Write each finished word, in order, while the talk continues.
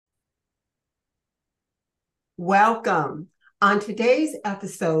Welcome. On today's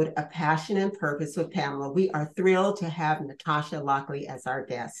episode of Passion and Purpose with Pamela, we are thrilled to have Natasha Lockey as our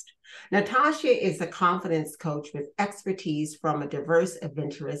guest. Natasha is a confidence coach with expertise from a diverse,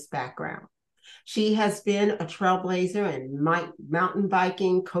 adventurous background. She has been a trailblazer in mountain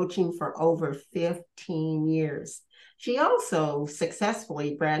biking coaching for over 15 years. She also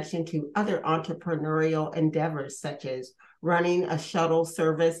successfully branched into other entrepreneurial endeavors, such as running a shuttle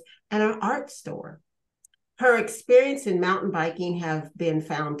service and an art store. Her experience in mountain biking have been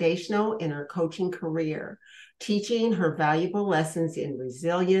foundational in her coaching career, teaching her valuable lessons in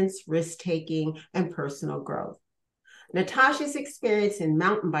resilience, risk-taking, and personal growth. Natasha's experience in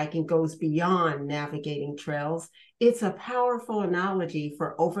mountain biking goes beyond navigating trails. It's a powerful analogy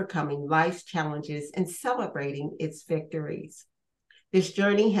for overcoming life's challenges and celebrating its victories. This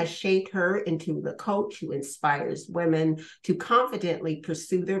journey has shaped her into the coach who inspires women to confidently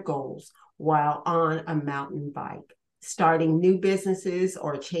pursue their goals while on a mountain bike, starting new businesses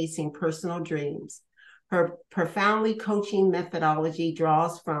or chasing personal dreams. Her profoundly coaching methodology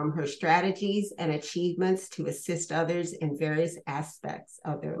draws from her strategies and achievements to assist others in various aspects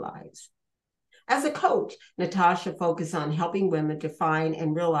of their lives. As a coach, Natasha focuses on helping women define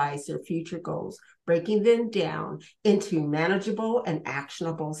and realize their future goals, breaking them down into manageable and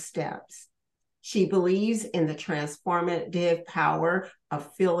actionable steps. She believes in the transformative power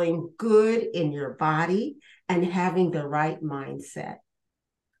of feeling good in your body and having the right mindset.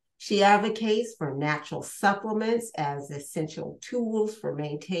 She advocates for natural supplements as essential tools for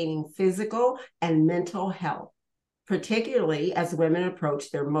maintaining physical and mental health, particularly as women approach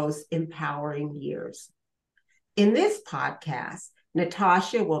their most empowering years. In this podcast,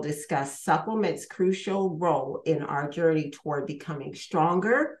 Natasha will discuss supplements' crucial role in our journey toward becoming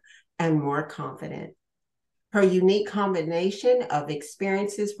stronger and more confident. Her unique combination of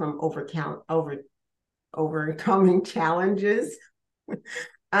experiences from overcoming challenges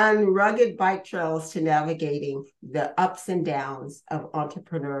on rugged bike trails to navigating the ups and downs of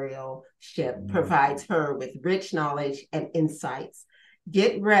entrepreneurship provides her with rich knowledge and insights.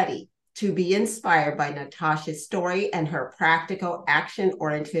 Get ready to be inspired by Natasha's story and her practical,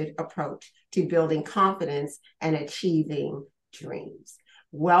 action-oriented approach to building confidence and achieving dreams.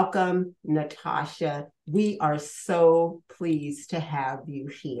 Welcome, Natasha. We are so pleased to have you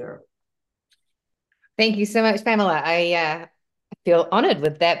here. Thank you so much, Pamela. I feel honored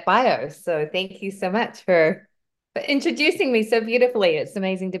with that bio. So thank you so much for introducing me so beautifully. It's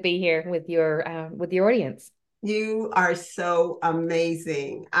amazing to be here with your audience. You are so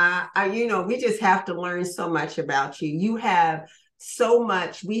amazing. We just have to learn so much about you. You have so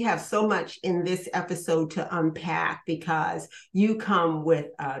much. We have so much in this episode to unpack because you come with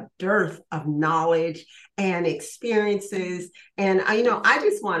a dearth of knowledge and experiences. And I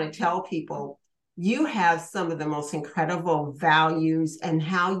just want to tell people you have some of the most incredible values and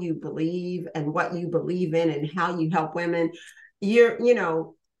how you believe and what you believe in and how you help women. You're,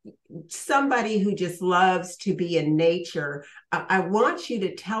 somebody who just loves to be in nature. I want you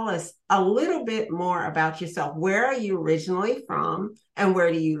to tell us a little bit more about yourself. Where are you originally from and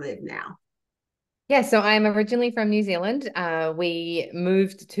where do you live now? Yeah, so I'm originally from New Zealand. We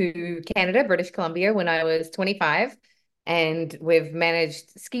moved to Canada, British Columbia, when I was 25, and we've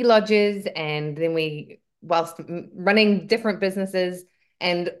managed ski lodges, and then whilst running different businesses,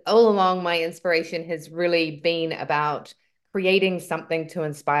 and all along my inspiration has really been about creating something to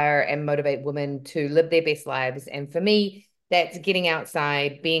inspire and motivate women to live their best lives. And for me, that's getting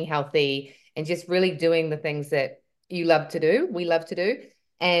outside, being healthy, and just really doing the things that we love to do.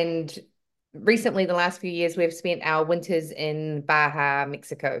 And recently, the last few years, we've spent our winters in Baja,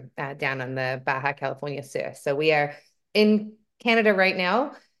 Mexico, down on the Baja California surf. So we are in Canada right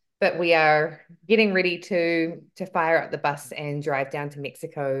now, but we are getting ready to fire up the bus and drive down to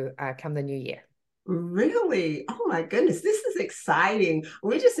Mexico come the new year. Really? Oh my goodness, this is exciting.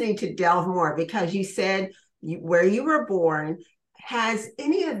 We just need to delve more because you said where you were born. Has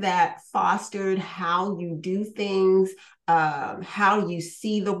any of that fostered how you do things, how you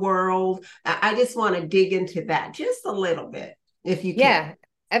see the world? I just want to dig into that just a little bit, if you can. Yeah,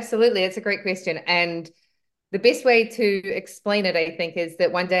 absolutely. It's a great question. And the best way to explain it, I think, is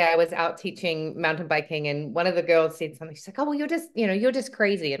that one day I was out teaching mountain biking and one of the girls said something. She's like, "Oh, well, you're just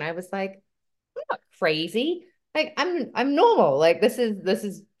crazy." And I was like, "I'm not crazy. Like I'm normal. Like this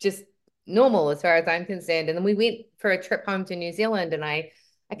is just normal as far as I'm concerned." And then we went for a trip home to New Zealand, and I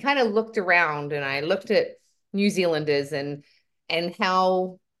kind of looked around and I looked at New Zealanders and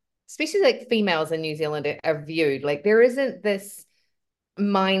how, especially like females in New Zealand are viewed. Like there isn't this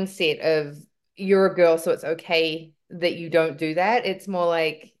mindset of you're a girl, so it's okay that you don't do that. It's more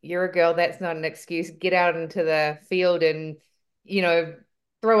like you're a girl, that's not an excuse. Get out into the field and, you know,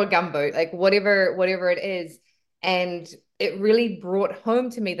 throw a gumboot, like whatever it is. And it really brought home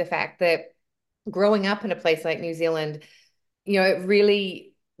to me the fact that growing up in a place like New Zealand, it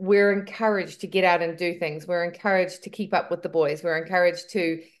really, we're encouraged to get out and do things. We're encouraged to keep up with the boys. We're encouraged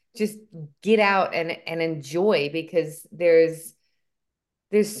to just get out and enjoy, because there's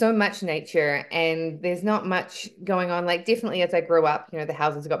so much nature and there's not much going on. Like, definitely as I grew up, the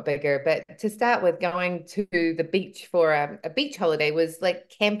houses got bigger, but to start with, going to the beach for a beach holiday was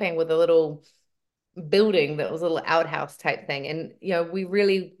like camping with a little building that was a little outhouse type thing. And we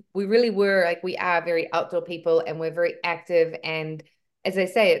really were, like, we are very outdoor people, and we're very active. And as I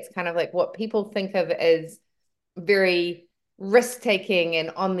say, it's kind of like what people think of as very risk taking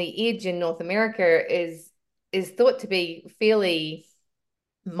and on the edge in North America is thought to be fairly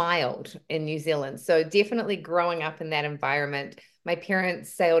mild in New Zealand. So definitely growing up in that environment. My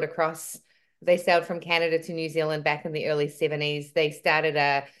parents they sailed from Canada to New Zealand back in the early 70s. They started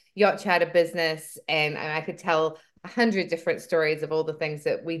a yacht charter business, and I could tell 100 different stories of all the things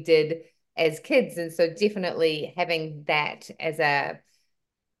that we did as kids. And so definitely having that as as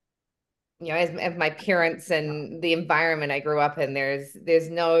my parents and the environment I grew up in, there's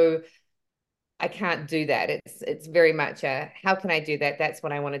no, I can't do that. It's very much how can I do that? That's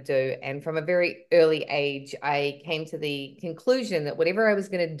what I want to do. And from a very early age, I came to the conclusion that whatever I was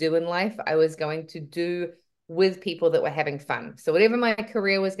going to do in life, I was going to do with people that were having fun. So whatever my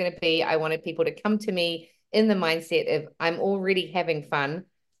career was going to be, I wanted people to come to me in the mindset of I'm already having fun,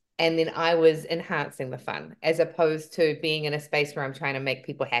 and then I was enhancing the fun, as opposed to being in a space where I'm trying to make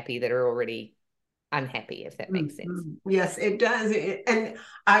people happy that are already unhappy, if that makes sense. Yes, it does. And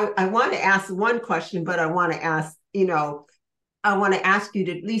I want to ask one question, but I want to ask you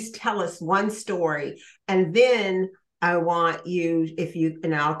to at least tell us one story. And then I want you, if you,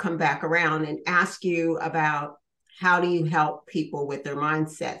 and I'll come back around and ask you about how do you help people with their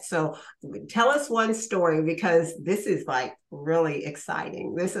mindset. So tell us one story, because this is like really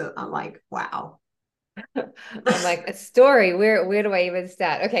exciting. I'm like, wow. I'm like, a story. Where do I even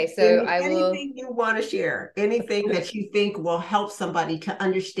start? Okay, so I will. Anything you want to share, anything that you think will help somebody to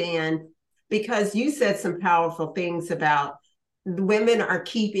understand, because you said some powerful things about women are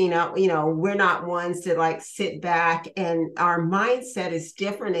keeping up. We're not ones to like sit back, and our mindset is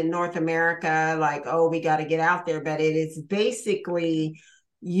different in North America. Like, oh, we got to get out there, but it is basically,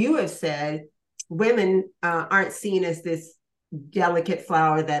 you have said, women aren't seen as this delicate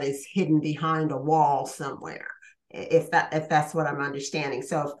flower that is hidden behind a wall somewhere, if that's what I'm understanding.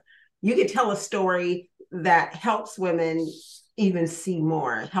 So if you could tell a story that helps women even see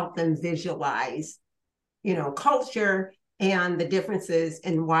more, help them visualize, culture and the differences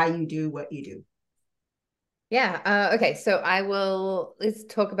and why you do what you do. Yeah. Okay. So let's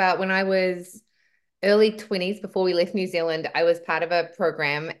talk about when I was early 20s, before we left New Zealand. I was part of a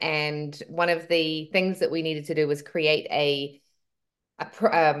program, and one of the things that we needed to do was create an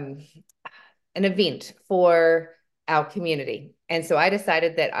event for our community. And so I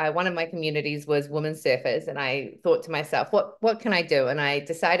decided that one of my communities was women surfers, and I thought to myself, what can I do? And I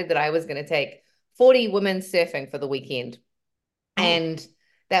decided that I was going to take 40 women surfing for the weekend. Oh. And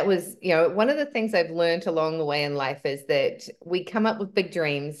that was, one of the things I've learned along the way in life is that we come up with big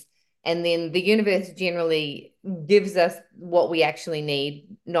dreams, and then the universe generally gives us what we actually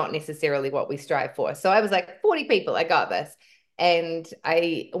need, not necessarily what we strive for. So I was like, 40 people, I got this. And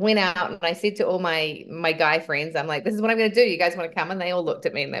I went out and I said to all my guy friends, I'm like, this is what I'm going to do. You guys want to come? And they all looked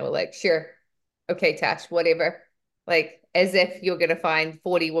at me and they were like, sure. Okay, Tash, whatever. Like, as if you're going to find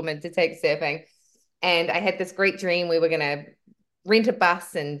 40 women to take surfing. And I had this great dream. We were going to rent a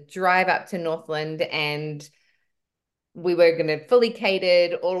bus and drive up to Northland, and we were going to fully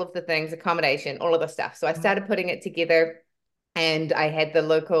catered, all of the things, accommodation, all of the stuff. So I started putting it together, and I had there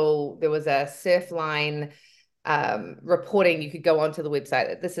was a surf line reporting. You could go onto the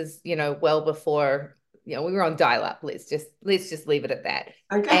website. This is, well before, we were on dial up. Let's just leave it at that.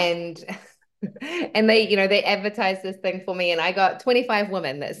 Okay. And and they advertised this thing for me, and I got 25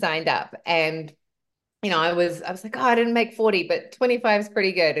 women that signed up. And I was like, oh, I didn't make 40, but 25 is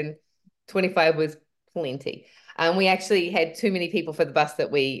pretty good. And 25 was plenty. We actually had too many people for the bus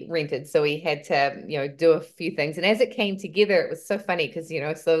that we rented. So we had to, do a few things. And as it came together, it was so funny because,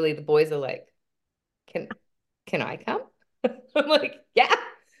 slowly the boys are like, can I come? I'm like, yeah,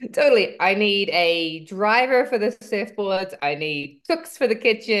 totally. I need a driver for the surfboards. I need cooks for the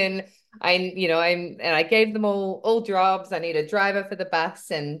kitchen. And I gave them all jobs. I need a driver for the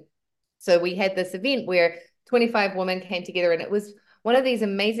bus. And so we had this event where 25 women came together, and it was one of these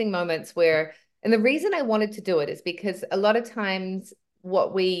amazing moments where And the reason I wanted to do it is because a lot of times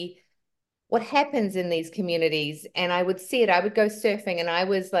what happens in these communities, and I would see it, I would go surfing and I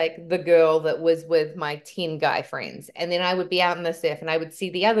was like the girl that was with my 10 guy friends. And then I would be out in the surf and I would see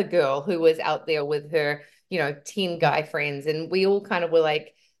the other girl who was out there with her, 10 guy friends. And we all kind of were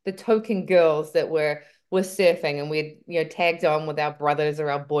like the token girls that were surfing, and we'd, tagged on with our brothers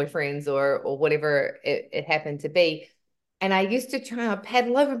or our boyfriends or whatever it happened to be. And I used to try and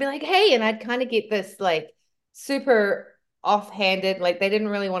paddle over and be like, hey, and I'd kind of get this like super offhanded, like they didn't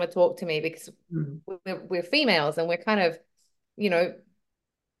really want to talk to me because we're females and we're kind of, you know,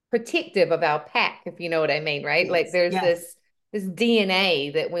 protective of our pack, if you know what I mean, right? Like Yes, there's yes. this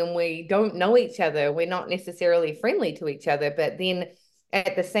DNA that when we don't know each other, we're not necessarily friendly to each other, but then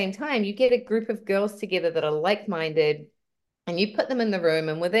at the same time, you get a group of girls together that are like-minded, and you put them in the room,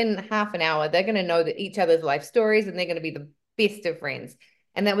 and within half an hour, they're going to know that each other's life stories, and they're going to be the best of friends.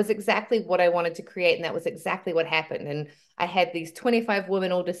 And that was exactly what I wanted to create, and that was exactly what happened. And I had these 25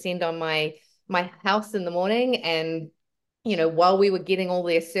 women all descend on my house in the morning, and while we were getting all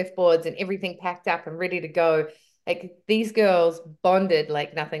their surfboards and everything packed up and ready to go, like these girls bonded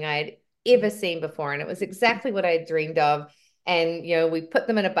like nothing I had ever seen before. And it was exactly what I had dreamed of. And, we put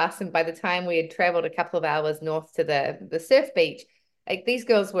them in a bus. And by the time we had traveled a couple of hours north to the surf beach, like these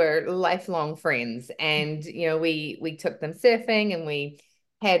girls were lifelong friends. And, we took them surfing, and we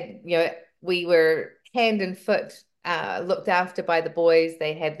had, we were hand and foot looked after by the boys.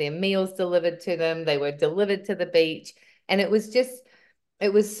 They had their meals delivered to them. They were delivered to the beach. And it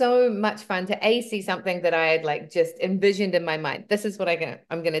was so much fun to see something that I had like just envisioned in my mind. This is what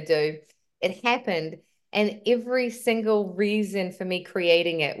I'm gonna do. It happened, and every single reason for me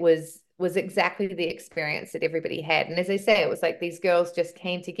creating it was exactly the experience that everybody had. And as I say, it was like these girls just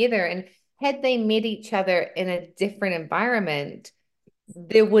came together, and had they met each other in a different environment,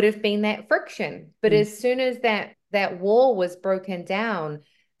 there would have been that friction. But Mm. as soon as that wall was broken down,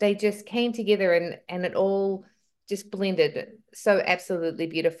 they just came together, and it all just blended so absolutely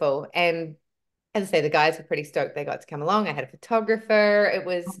beautiful. And as I say, the guys were pretty stoked they got to come along. I had a photographer. It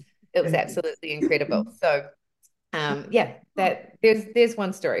was Goodness. absolutely incredible. So yeah, that there's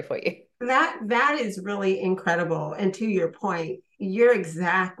one story for you. That is really incredible. And to your point, you're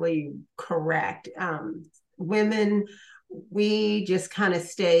exactly correct. Women, we just kind of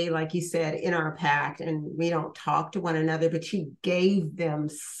stay, like you said, in our pack, and we don't talk to one another, but you gave them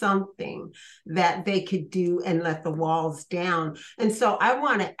something that they could do and let the walls down. And so I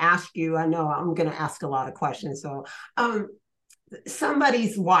want to ask you, I know I'm going to ask a lot of questions. So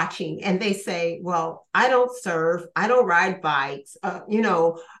somebody's watching and they say, well, I don't surf, I don't ride bikes, I'm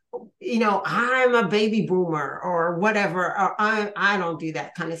a baby boomer or whatever, or I don't do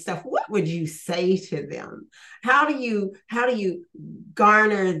that kind of stuff. What would you say to them? How do you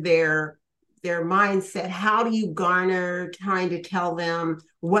garner their mindset? How do you garner trying to tell them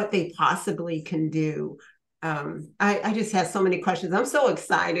what they possibly can do? I just have so many questions. I'm so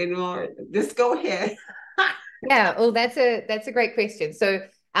excited, Lord. Just go ahead. Yeah, well, that's a great question. So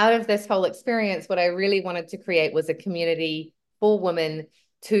out of this whole experience, what I really wanted to create was a community for women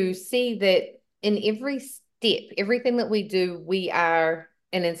to see that in every step, everything that we do, we are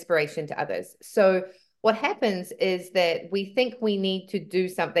an inspiration to others. So what happens is that we think we need to do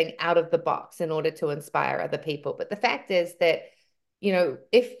something out of the box in order to inspire other people. But the fact is that,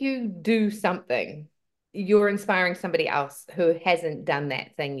 if you do something, you're inspiring somebody else who hasn't done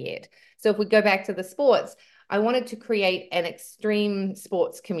that thing yet. So if we go back to the sports, I wanted to create an extreme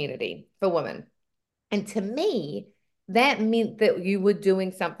sports community for women. And to me, that meant that you were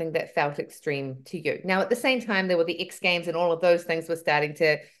doing something that felt extreme to you. Now, at the same time, there were the X Games and all of those things were starting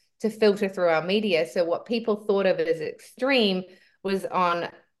to filter through our media. So what people thought of as extreme was on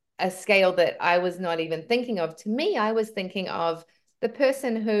a scale that I was not even thinking of. To me, I was thinking of the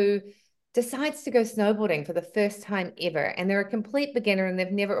person who decides to go snowboarding for the first time ever, and they're a complete beginner and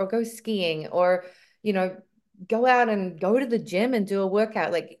they've never, or go skiing, or, you know, go out and go to the gym and do a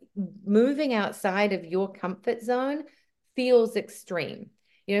workout. Like moving outside of your comfort zone feels extreme.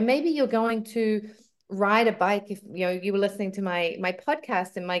 Maybe you're going to ride a bike. If you were listening to my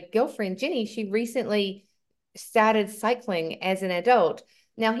podcast, and my girlfriend Jenny, she recently started cycling as an adult.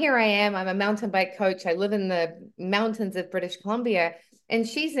 Now here I am, I'm a mountain bike coach. I live in the mountains of British Columbia, and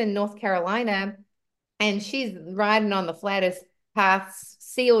she's in North Carolina, and she's riding on the flattest paths,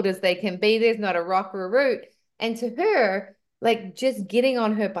 sealed as they can be. There's not a rock or a root. And to her, like just getting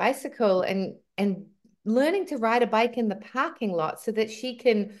on her bicycle and learning to ride a bike in the parking lot so that she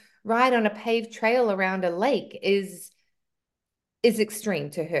can ride on a paved trail around a lake is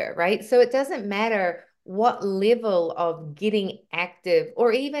extreme to her, right? So it doesn't matter what level of getting active,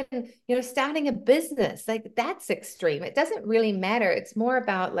 or even, starting a business, like that's extreme. It doesn't really matter. It's more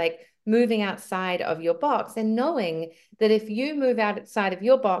about like moving outside of your box and knowing that if you move outside of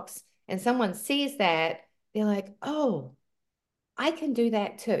your box and someone sees that, they're like, oh, I can do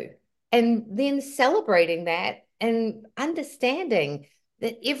that too. And then celebrating that and understanding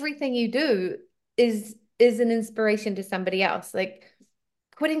that everything you do is an inspiration to somebody else. Like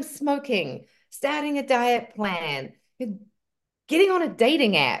quitting smoking, starting a diet plan, getting on a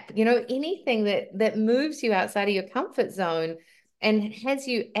dating app, anything that moves you outside of your comfort zone and has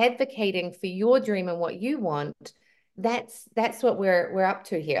you advocating for your dream and what you want. That's what we're up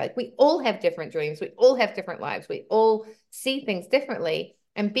to here. Like we all have different dreams, we all have different lives, we all see things differently,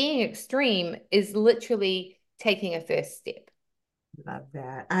 and being extreme is literally taking a first step. Love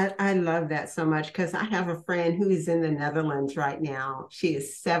that. I love that so much because I have a friend who is in the Netherlands right now. She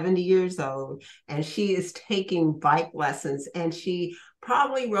is 70 years old and she is taking bike lessons, and she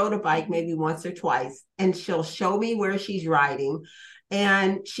probably rode a bike maybe once or twice, and she'll show me where she's riding,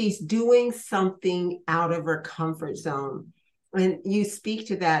 and she's doing something out of her comfort zone. And you speak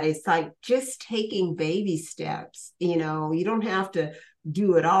to that. It's like just taking baby steps. You don't have to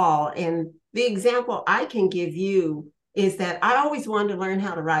do it all. And the example I can give you is that I always wanted to learn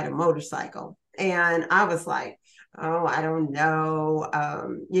how to ride a motorcycle. And I was like, oh, I don't know.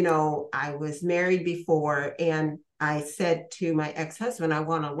 I was married before, and I said to my ex-husband, I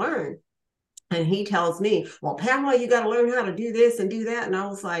want to learn. And he tells me, well, Pamela, you got to learn how to do this and do that. And I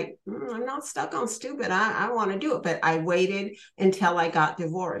was like, I'm not stuck on stupid. I want to do it. But I waited until I got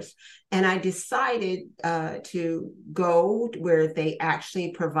divorced. And I decided to go where they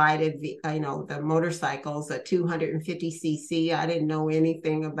actually provided the motorcycles, a 250cc. I didn't know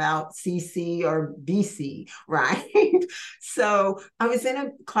anything about CC or BC, right? So I was in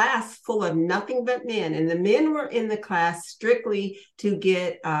a class full of nothing but men. And the men were in the class strictly to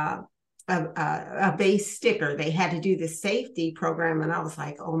get a base sticker. They had to do the safety program. And I was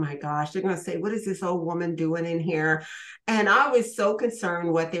like, oh my gosh, they're going to say, what is this old woman doing in here? And I was so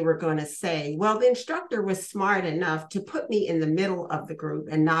concerned what they were going to say. Well, the instructor was smart enough to put me in the middle of the group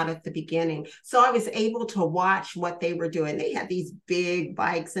and not at the beginning. So I was able to watch what they were doing. They had these big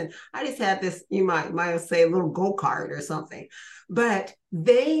bikes, and I just had this, you might say, a little go-kart or something. But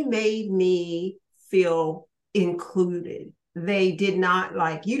they made me feel included. They did not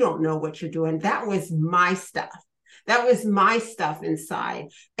like, you don't know what you're doing. That was my stuff. That was my stuff inside.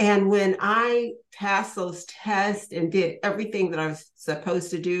 And when I passed those tests and did everything that I was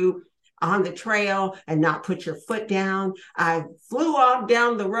supposed to do on the trail and not put your foot down, I flew off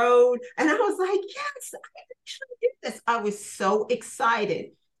down the road and I was like, yes, I actually did this. I was so excited.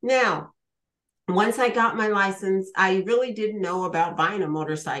 Now, once I got my license, I really didn't know about buying a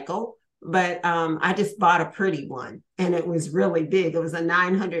motorcycle, but I just bought a pretty one, and it was really big. It was a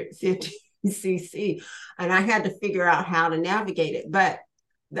 950cc, and I had to figure out how to navigate it. But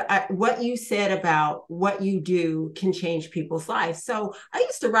what you said about what you do can change people's lives. So I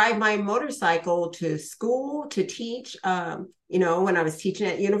used to ride my motorcycle to school to teach, when I was teaching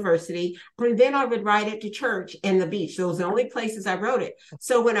at university. And then I would ride it to church and the beach. Those are the only places I rode it.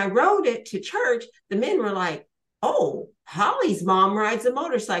 So when I rode it to church, the men were like, oh, Holly's mom rides a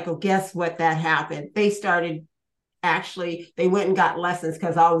motorcycle. Guess what that happened? They went and got lessons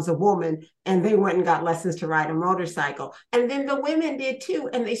because I was a woman, and they went and got lessons to ride a motorcycle. And then the women did too.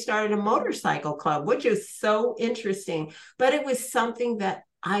 And they started a motorcycle club, which is so interesting. But it was something that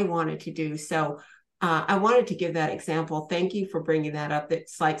I wanted to do. So I wanted to give that example. Thank you for bringing that up.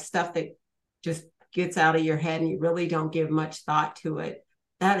 It's like stuff that just gets out of your head and you really don't give much thought to it.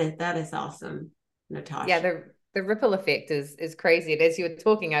 That is awesome, Yeah, Natasha. the ripple effect is crazy. And as you were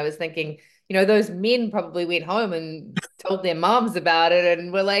talking, I was thinking, those men probably went home and told their moms about it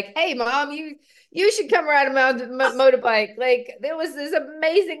and were like, "Hey, mom, you should come ride a motorbike." Like there was this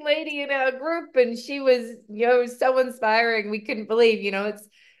amazing lady in our group, and she was, so inspiring. We couldn't believe,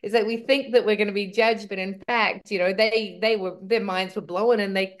 it's like we think that we're going to be judged, but in fact, their minds were blown,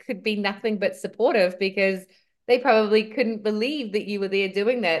 and they could be nothing but supportive because they probably couldn't believe that you were there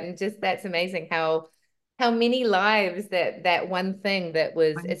doing that. And just that's amazing how many lives that one thing that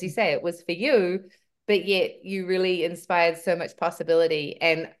was, as you say, it was for you, but yet you really inspired so much possibility.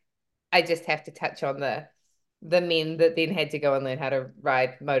 And I just have to touch on the men that then had to go and learn how to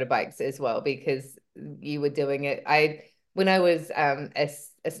ride motorbikes as well, because you were doing it. When I was a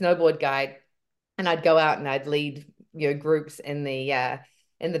snowboard guide, and I'd go out and I'd lead groups in the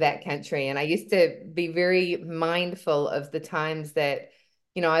backcountry, and I used to be very mindful of the times that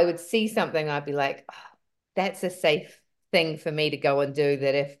I would see something, I'd be like, oh, that's a safe thing for me to go and do,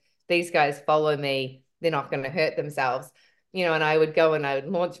 that if these guys follow me, they're not going to hurt themselves, and I would go and I would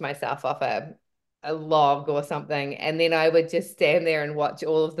launch myself off a log or something, and then I would just stand there and watch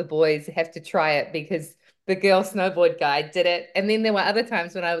all of the boys have to try it because the girl snowboard guy did it. And then there were other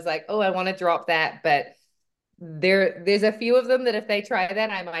times when I was like, oh, I want to drop that, but there's a few of them that if they try that,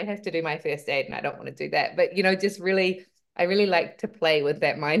 I might have to do my first aid, and I don't want to do that. But just really, I really like to play with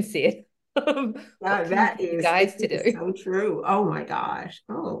that mindset. What can you That get the is, guys it to is do? so true. Oh my gosh.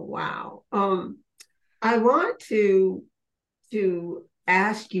 Oh wow. I want to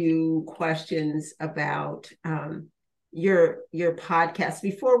ask you questions about your podcast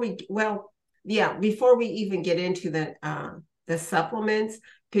before we yeah, before we even get into the supplements.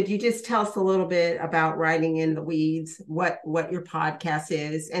 Could you just tell us a little bit about Writing in the Weeds, what your podcast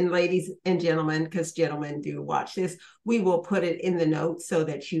is? And ladies and gentlemen, because gentlemen do watch this, we will put it in the notes so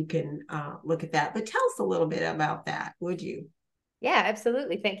that you can look at that. But tell us a little bit about that, would you? Yeah,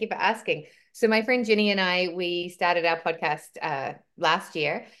 absolutely. Thank you for asking. So my friend Jenny and I, we started our podcast last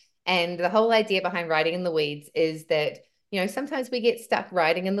year, and the whole idea behind Writing in the Weeds is that, sometimes we get stuck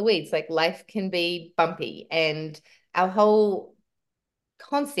riding in the weeds. Like life can be bumpy, and our whole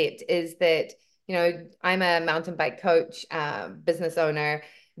concept is that, I'm a mountain bike coach, business owner.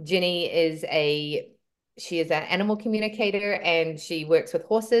 Jenny she is an animal communicator, and she works with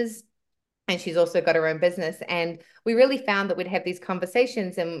horses, and she's also got her own business. And we really found that we'd have these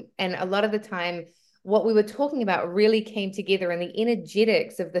conversations, and a lot of the time what we were talking about really came together in the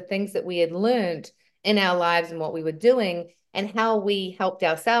energetics of the things that we had learned in our lives and what we were doing and how we helped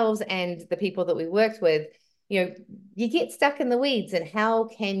ourselves and the people that we worked with. You get stuck in the weeds, and how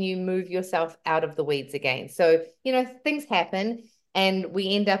can you move yourself out of the weeds again? So, things happen, and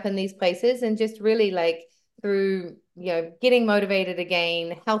we end up in these places, and just really like through, getting motivated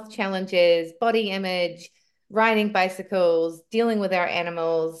again, health challenges, body image, riding bicycles, dealing with our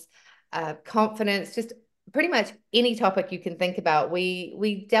animals, confidence, just pretty much any topic you can think about.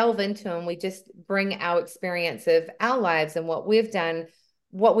 We delve into, and we just bring our experience of our lives and what we've done,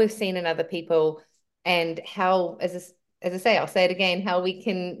 what we've seen in other people, and how, as I say, I'll say it again, how we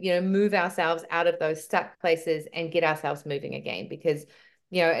can, move ourselves out of those stuck places and get ourselves moving again. Because,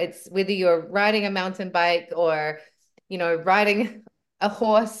 it's whether you're riding a mountain bike or, riding a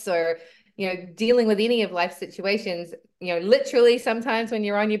horse or, dealing with any of life situations, literally sometimes when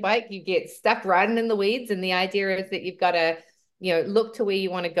you're on your bike, you get stuck riding in the weeds. And the idea is that you've got to, look to where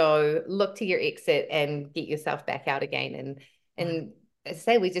you want to go, look to your exit, and get yourself back out again. And as I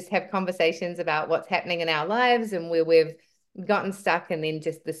say, we just have conversations about what's happening in our lives and where we've gotten stuck, and then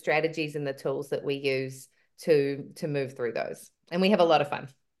just the strategies and the tools that we use to move through those. And we have a lot of fun.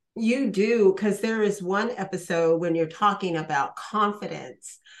 You do, because there is one episode when you're talking about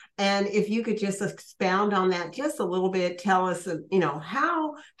confidence. And if you could just expound on that just a little bit, tell us,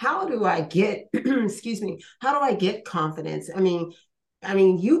 how do I get, excuse me, how do I get confidence? I mean,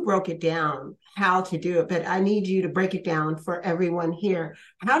 you broke it down how to do it, but I need you to break it down for everyone here.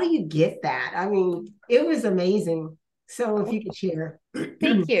 How do you get that? I mean, it was amazing. So if you could share.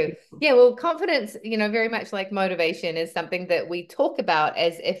 Thank you. Yeah, well, confidence, very much like motivation, is something that we talk about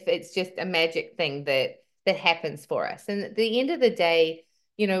as if it's just a magic thing that happens for us. And at the end of the day,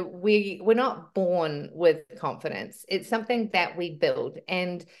 we're not born with confidence. It's something that we build.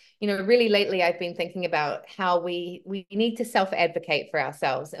 And really lately I've been thinking about how we need to self-advocate for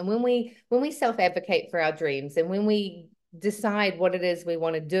ourselves. And when we self-advocate for our dreams, and when we decide what it is we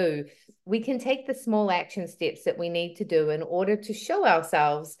want to do, we can take the small action steps that we need to do in order to show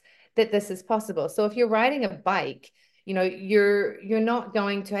ourselves that this is possible. So if you're riding a bike, you're not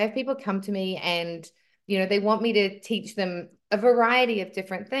going to have people come to me and they want me to teach them a variety of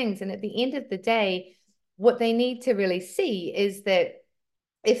different things. And at the end of the day, what they need to really see is that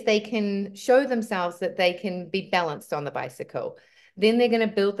if they can show themselves that they can be balanced on the bicycle, then they're going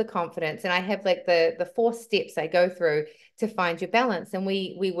to build the confidence. And I have like the 4 steps I go through to find your balance. And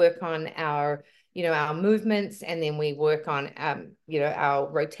we work on our movements, and then we work on our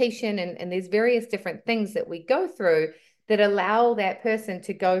rotation, and there's various different things that we go through that allow that person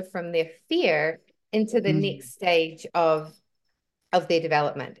to go from their fear into the Mm. next stage of their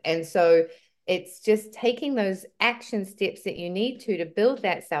development. And so it's just taking those action steps that you need to build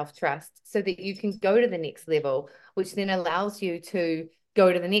that self-trust so that you can go to the next level, which then allows you to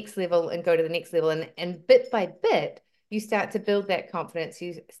go to the next level and go to the next level. And bit by bit, you start to build that confidence.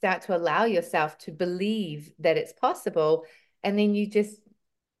 You start to allow yourself to believe that it's possible. And then you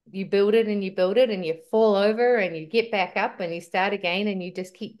build it and you build it, and you fall over and you get back up and you start again, and you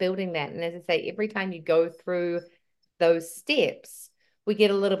just keep building that. And as I say, every time you go through those steps, we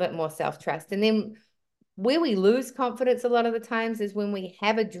get a little bit more self-trust. And then where we lose confidence a lot of the times is when we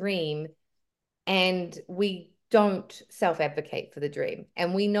have a dream and we don't self-advocate for the dream.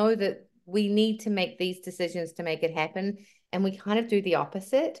 And we know that we need to make these decisions to make it happen. And we kind of do the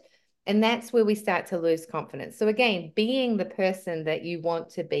opposite. And that's where we start to lose confidence. So again, being the person that you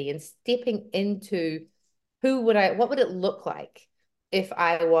want to be and stepping into what would it look like if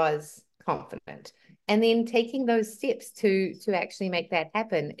I was confident? And then taking those steps to actually make that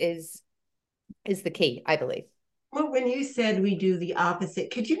happen is the key, I believe. Well, when you said we do the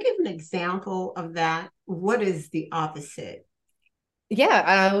opposite, could you give an example of that? What is the opposite? Yeah,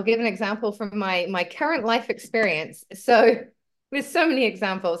 I will give an example from my current life experience. So there's so many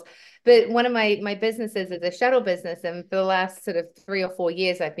examples, but one of my businesses is a shuttle business, and for the last sort of 3 or 4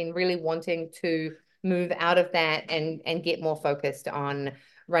 years, I've been really wanting to move out of that and get more focused on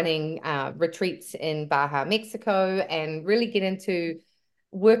running retreats in Baja, Mexico, and really get into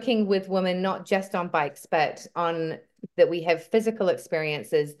working with women not just on bikes, but on that we have physical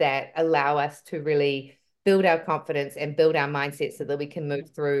experiences that allow us to really build our confidence and build our mindset so that we can move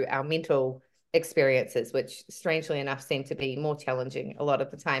through our mental experiences, which strangely enough seem to be more challenging a lot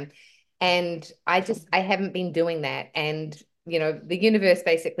of the time. And I haven't been doing that. And, the universe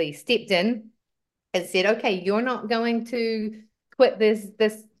basically stepped in and said, okay, you're not going to quit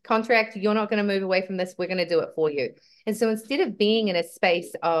this contract. You're not going to move away from this. We're going to do it for you. And so instead of being in a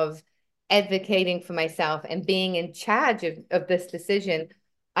space of advocating for myself and being in charge of this decision,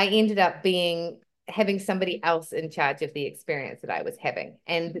 I ended up having somebody else in charge of the experience that I was having.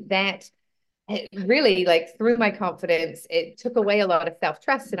 And that really, like, through my confidence, it took away a lot of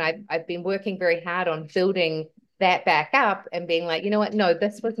self-trust. And I've been working very hard on building that back up and being like, you know what? No,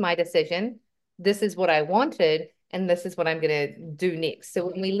 this was my decision. This is what I wanted, and this is what I'm going to do next. So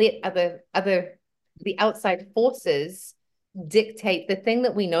when we let the outside forces dictate the thing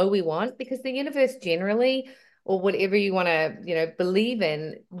that we know we want, because the universe generally, or whatever you want to, believe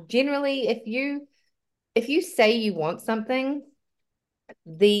in, generally, if you say you want something,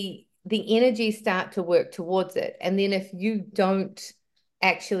 the energies start to work towards it. And then if you don't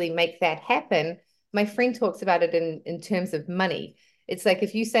actually make that happen, my friend talks about it in terms of money. It's like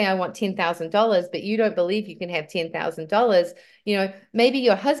if you say, I want $10,000, but you don't believe you can have $10,000, maybe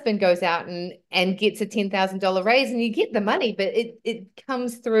your husband goes out and gets a $10,000 raise and you get the money, but it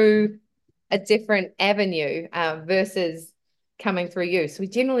comes through a different avenue versus coming through you. So we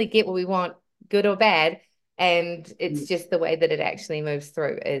generally get what we want, good or bad. And it's just the way that it actually moves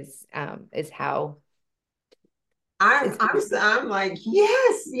through is how I'm it's. I'm I'm like,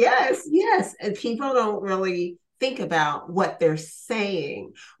 yes, yes, yes. And people don't really think about what they're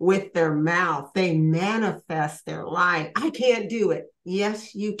saying with their mouth. They manifest their life. I can't do it.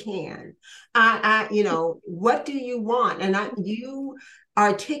 Yes, you can. What do you want? And you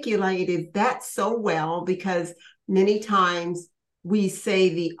articulated that so well, because many times we say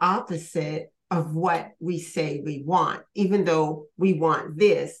the opposite of what we say we want, even though we want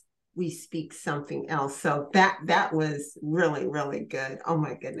this, we speak something else. So that was really, really good. Oh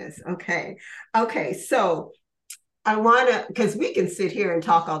my goodness. Okay, so I want to, because we can sit here and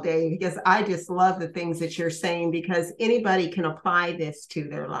talk all day, because I just love the things that you're saying, because anybody can apply this to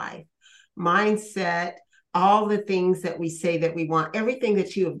their life. Mindset, all the things that we say that we want, everything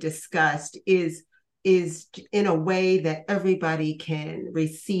that you have discussed is in a way that everybody can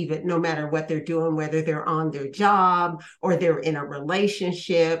receive it, no matter what they're doing, whether they're on their job or they're in a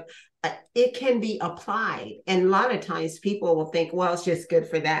relationship. It can be applied. And a lot of times people will think, well, it's just good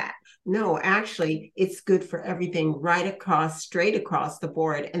for that. No, actually, it's good for everything right across, straight across the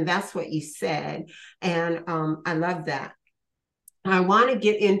board. And that's what you said. And I love that. I want to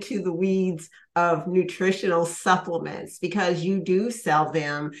get into the weeds of nutritional supplements, because you do sell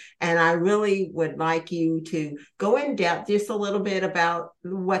them. And I really would like you to go in depth just a little bit about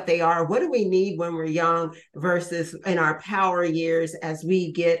what they are. What do we need when we're young versus in our power years as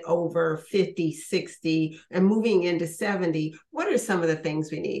we get over 50, 60 and moving into 70? What are some of the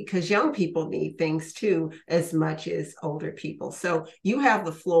things we need? Because young people need things too, as much as older people. So you have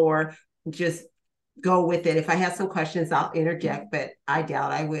the floor. Just go with it. If I have some questions, I'll interject, but I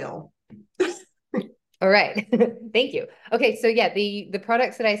doubt I will. All right. Thank you. Okay, so yeah, the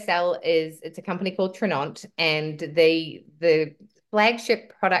products that I sell it's a company called Trinont, and the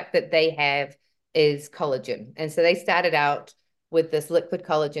flagship product that they have is collagen. And so they started out with this liquid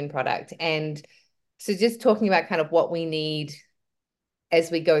collagen product. And so just talking about kind of what we need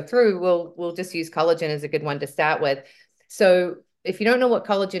as we go through, we'll just use collagen as a good one to start with. So if you don't know what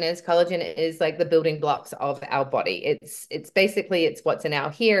collagen is like the building blocks of our body. It's basically it's what's in our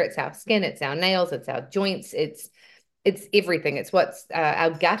hair, it's our skin, it's our nails, it's our joints, it's everything. It's what's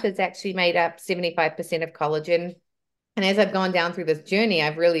our gut is actually made up 75% of collagen. And as I've gone down through this journey,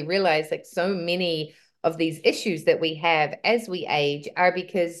 I've really realized like so many of these issues that we have as we age are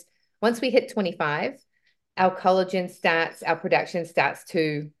because once we hit 25, our production starts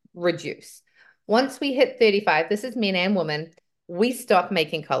to reduce. Once we hit 35, this is men and women, we stop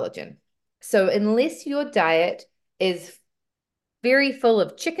making collagen. So unless your diet is very full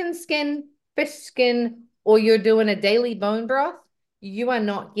of chicken skin, fish skin, or you're doing a daily bone broth, you are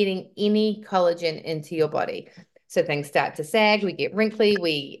not getting any collagen into your body. So things start to sag, we get wrinkly,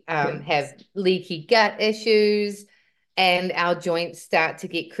 we have Goodness. leaky gut issues, and our joints start to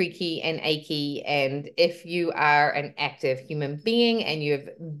get creaky and achy. And if you are an active human being and you've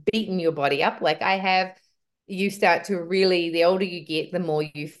beaten your body up like I have, you start to really, the older you get, the more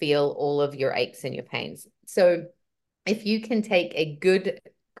you feel all of your aches and your pains. So if you can take a good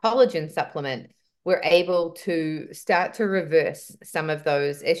collagen supplement, we're able to start to reverse some of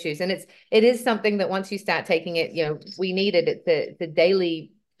those issues. And it is something that once you start taking it, we need it. It's the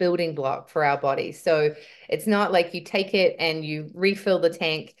daily building block for our bodies. So it's not like you take it and you refill the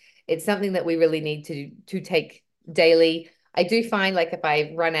tank. It's something that we really need to take daily. I do find like if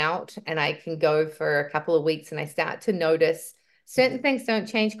I run out and I can go for a couple of weeks and I start to notice certain things don't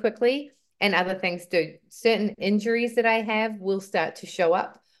change quickly and other things do. Certain injuries that I have will start to show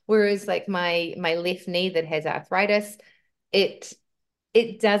up. Whereas like my left knee that has arthritis, it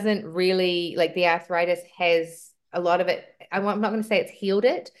it doesn't really like the arthritis has a lot of it. I'm not going to say it's healed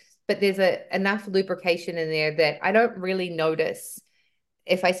it, but there's enough lubrication in there that I don't really notice.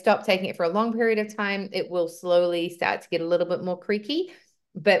 If I stop taking it for a long period of time, it will slowly start to get a little bit more creaky.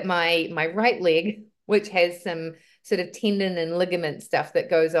 But my right leg, which has some sort of tendon and ligament stuff that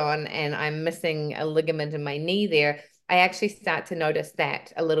goes on, and I'm missing a ligament in my knee there, I actually start to notice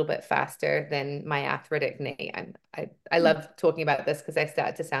that a little bit faster than my arthritic knee. I love talking about this because I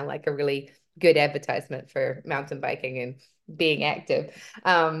start to sound like a really good advertisement for mountain biking and being active.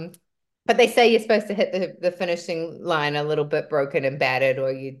 But they say you're supposed to hit the finishing line a little bit broken and battered,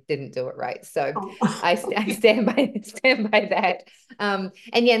 or you didn't do it right. So Oh, I stand by that. And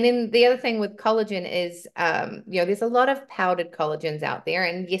yeah, and then the other thing with collagen is, there's a lot of powdered collagens out there,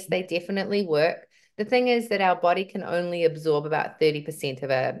 and yes, they definitely work. The thing is that our body can only absorb about 30%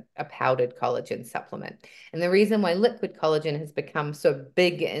 of a powdered collagen supplement. And the reason why liquid collagen has become so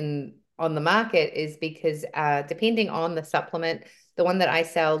big on the market is because depending on the supplement, the one that I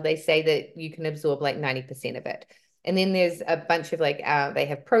sell, they say that you can absorb like 90% of it. And then there's a bunch of they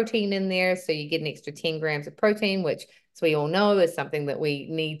have protein in there. So you get an extra 10 grams of protein, which, as we all know, is something that we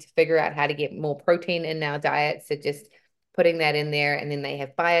need to figure out how to get more protein in our diet. So just putting that in there. And then they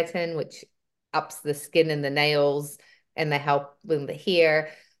have biotin, which ups the skin and the nails and they help with the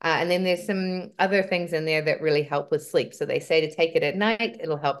hair. And then there's some other things in there that really help with sleep. So they say to take it at night,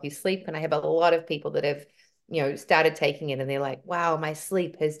 it'll help you sleep. And I have a lot of people that have started taking it and they're like, wow, my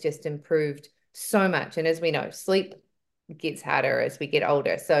sleep has just improved so much. And as we know, sleep gets harder as we get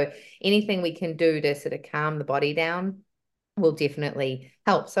older. So anything we can do to sort of calm the body down will definitely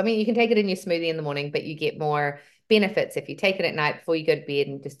help. So, I mean, you can take it in your smoothie in the morning, but you get more benefits if you take it at night before you go to bed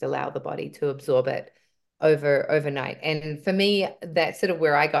and just allow the body to absorb it overnight. And for me, that's sort of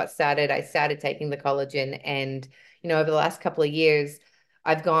where I got started. I started taking the collagen and, over the last couple of years,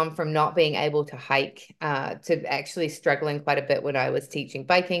 I've gone from not being able to hike to actually struggling quite a bit when I was teaching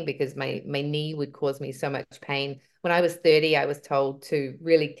biking because my knee would cause me so much pain. When I was 30, I was told to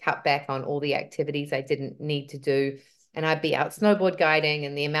really cut back on all the activities I didn't need to do. And I'd be out snowboard guiding,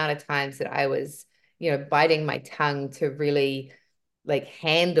 and the amount of times that I was, biting my tongue to really like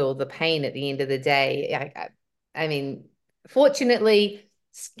handle the pain at the end of the day. I mean, fortunately,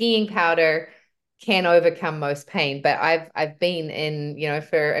 skiing powder can overcome most pain, but I've been in,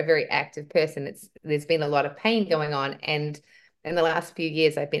 for a very active person, there's been a lot of pain going on. And in the last few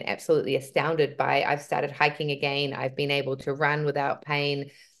years, I've been absolutely astounded by I've started hiking again. I've been able to run without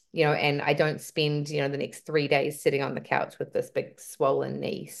pain, and I don't spend, the next 3 days sitting on the couch with this big swollen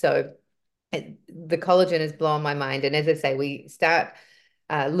knee. So the collagen is blowing my mind. And as I say, we start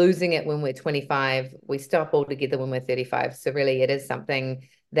losing it when we're 25. We stop altogether when we're 35. So really, it is something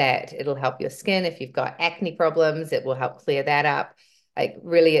that it'll help your skin. If you've got acne problems, it will help clear that up. Like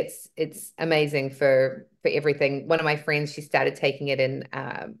really, it's amazing for everything. One of my friends, she started taking it in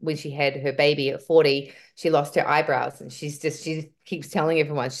when she had her baby at 40. She lost her eyebrows, and she keeps telling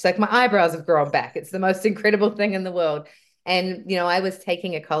everyone, she's like, my eyebrows have grown back. It's the most incredible thing in the world. And I was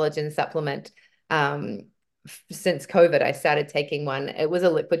taking a collagen supplement since COVID. I started taking one. It was a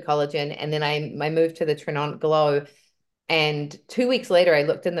liquid collagen, and then I moved to the Trinont Glow. And 2 weeks later, I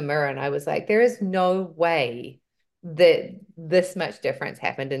looked in the mirror and I was like, there is no way that this much difference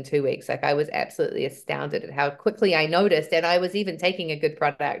happened in 2 weeks. Like I was absolutely astounded at how quickly I noticed, and I was even taking a good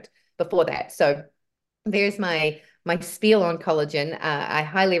product before that. So there's my spiel on collagen. I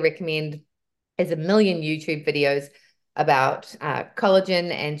highly recommend. There's a million YouTube videos about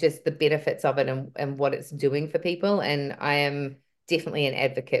collagen and just the benefits of it and what it's doing for people. And I am definitely an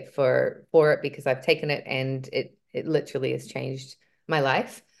advocate for it because I've taken it and it literally has changed my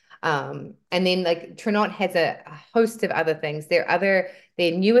life. And then like Trinot has a host of other things. Their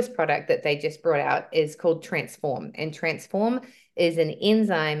newest product that they just brought out is called Transform. And Transform is an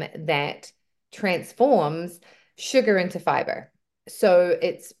enzyme that transforms sugar into fiber. So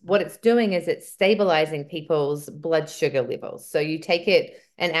it's what it's doing is it's stabilizing people's blood sugar levels. So you take it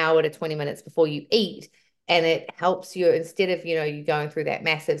an hour to 20 minutes before you eat, and it helps you instead of, you going through that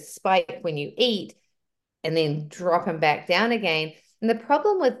massive spike when you eat and then drop them back down again. And the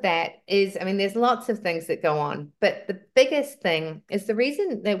problem with that is, I mean, there's lots of things that go on, but the biggest thing is the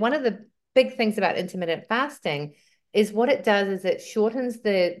reason that one of the big things about intermittent fasting is what it does is it shortens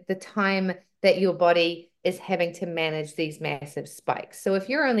the time that your body is having to manage these massive spikes. So if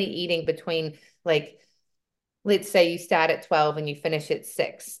you're only eating between like, let's say you start at 12 and you finish at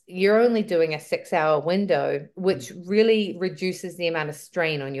 6, you're only doing a 6-hour window, which really reduces the amount of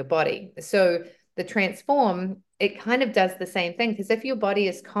strain on your body. So the Transform, it kind of does the same thing because if your body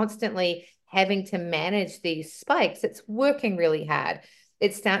is constantly having to manage these spikes, it's working really hard.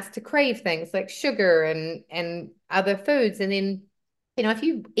 It starts to crave things like sugar and other foods. And then, if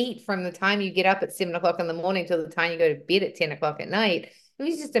you eat from the time you get up at 7 o'clock in the morning till the time you go to bed at 10 o'clock at night,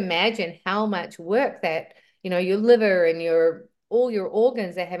 you just imagine how much work that your liver and all your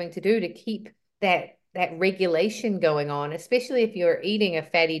organs are having to do to keep that regulation going on, especially if you're eating a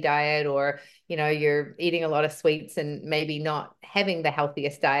fatty diet or you're eating a lot of sweets and maybe not having the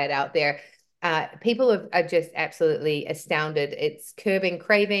healthiest diet out there. People are just absolutely astounded. It's curbing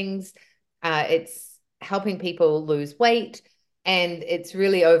cravings. It's helping people lose weight. And it's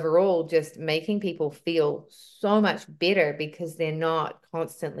really overall just making people feel so much better because they're not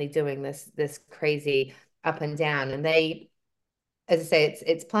constantly doing this crazy up and down. And they, as I say,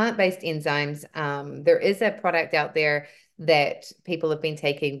 it's plant-based enzymes. There is a product out there that people have been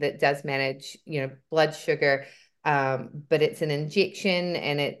taking that does manage, blood sugar. But it's an injection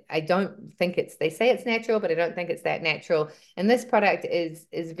and I don't think they say it's natural, but I don't think it's that natural. And this product is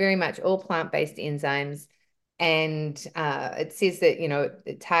very much all plant-based enzymes. And it says that,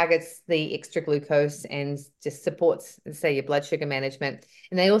 it targets the extra glucose and just supports, say, your blood sugar management.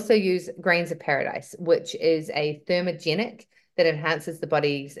 And they also use grains of paradise, which is a thermogenic that enhances the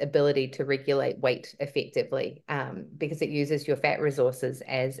body's ability to regulate weight effectively because it uses your fat resources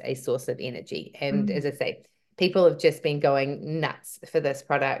as a source of energy. And as I say, people have just been going nuts for this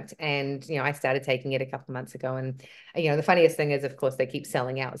product. And, I started taking it a couple of months ago. And, the funniest thing is, of course, they keep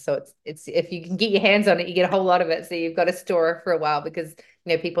selling out. So it's if you can get your hands on it, you get a whole lot of it. So you've got to store it for a while because,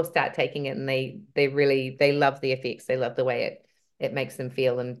 people start taking it and they love the effects. They love the way it makes them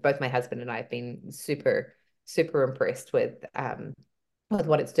feel. And both my husband and I have been super, super impressed with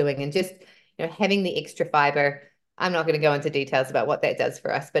what it's doing. And just, having the extra fiber. I'm not going to go into details about what that does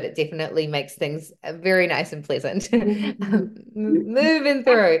for us, but it definitely makes things very nice and pleasant moving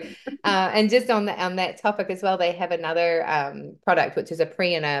through. And just on that topic as well, they have another product which is a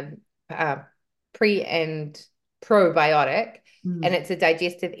pre and probiotic, and it's a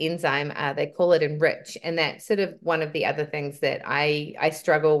digestive enzyme. They call it Enrich, and that's sort of one of the other things that I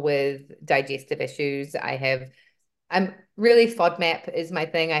struggle with digestive issues. I'm really FODMAP is my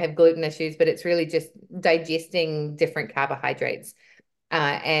thing. I have gluten issues, but it's really just digesting different carbohydrates.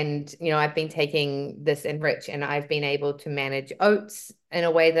 And, I've been taking this Enrich and I've been able to manage oats in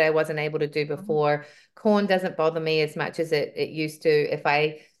a way that I wasn't able to do before. Corn doesn't bother me as much as it used to. If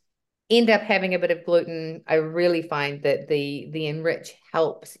I end up having a bit of gluten, I really find that the Enrich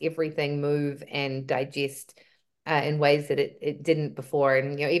helps everything move and digest in ways that it didn't before.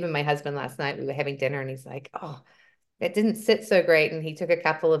 And, even my husband last night, we were having dinner and he's like, oh, it didn't sit so great. And he took a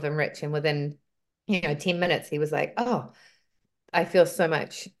couple of Enrich and within, 10 minutes, he was like, oh, I feel so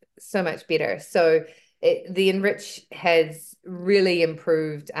much better. So the Enrich has really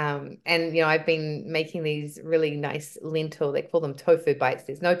improved. And, I've been making these really nice they call them tofu bites.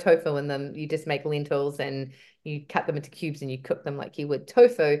 There's no tofu in them. You just make lentils and you cut them into cubes and you cook them like you would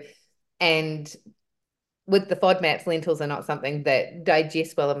tofu. And with the FODMAPs, lentils are not something that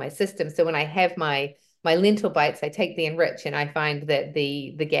digest well in my system. So when I have my lentil bites, I take the Enrich and I find that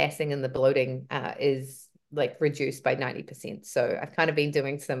the gassing and the bloating is like reduced by 90%. So I've kind of been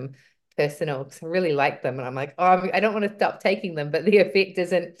doing some personal, because I really like them. And I'm like, oh, I don't want to stop taking them, but the effect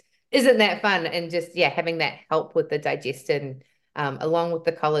isn't that fun? And just, yeah, having that help with the digestion, along with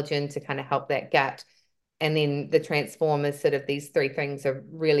the collagen to kind of help that gut. And then the transformers, sort of these three things are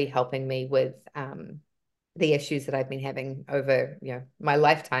really helping me with the issues that I've been having over, my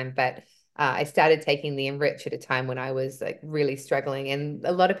lifetime. But I started taking the Enrich at a time when I was like really struggling. And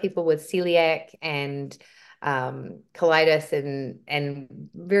a lot of people with celiac and colitis and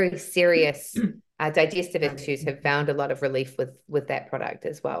very serious digestive issues have found a lot of relief with that product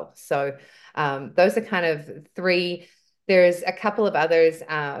as well. So those are kind of three. There's a couple of others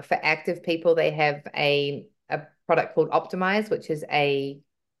for active people. They have a product called Optimize, which is a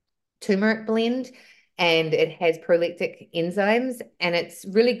turmeric blend, and it has proleptic enzymes, and it's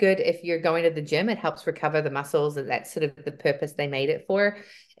really good if you're going to the gym. It helps recover the muscles, and that's sort of the purpose they made it for,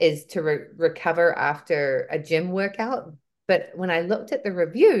 is to recover after a gym workout. But when I looked at the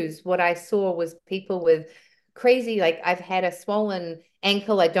reviews, what I saw was people with crazy, like, I've had a swollen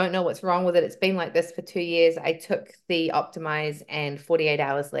ankle. I don't know what's wrong with it. It's been like this for 2 years. I took the Optimize, and 48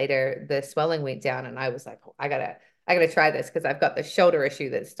 hours later, the swelling went down, and I was like, oh, I gotta try this because I've got the shoulder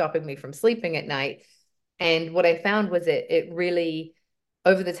issue that's stopping me from sleeping at night. And what I found was it really,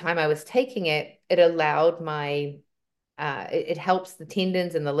 over the time I was taking it, it allowed it helps the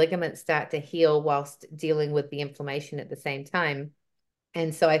tendons and the ligaments start to heal whilst dealing with the inflammation at the same time.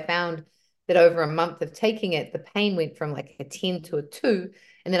 And so I found that over a month of taking it, the pain went from like a 10 to a 2.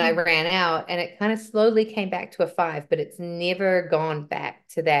 And then I ran out, and it kind of slowly came back to a 5, but it's never gone back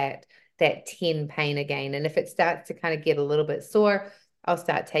to that 10 pain again. And if it starts to kind of get a little bit sore, I'll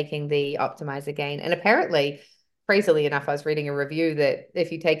start taking the Optimize again. And apparently, crazily enough, I was reading a review that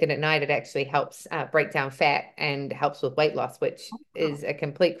if you take it at night, it actually helps break down fat and helps with weight loss, which is a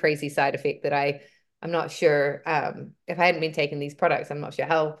complete crazy side effect that I'm not sure, if I hadn't been taking these products, I'm not sure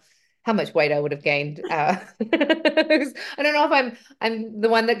how much weight I would have gained. I don't know if I'm the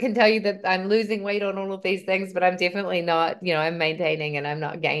one that can tell you that I'm losing weight on all of these things, but I'm definitely not, I'm maintaining and I'm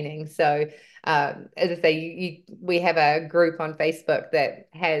not gaining. So as I say, we have a group on Facebook that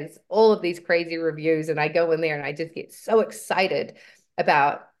has all of these crazy reviews, and I go in there and I just get so excited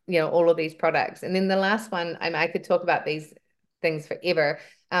about, all of these products. And then the last one, I could talk about these things forever.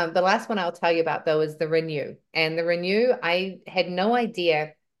 The last one I'll tell you about, though, is the Renew. And the Renew, I had no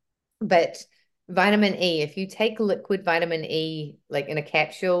idea, but vitamin E, if you take liquid vitamin E, like in a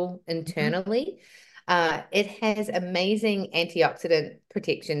capsule internally, it has amazing antioxidant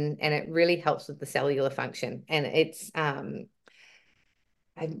protection, and it really helps with the cellular function. And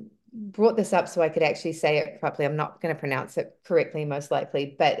I brought this up so I could actually say it properly. I'm not going to pronounce it correctly, most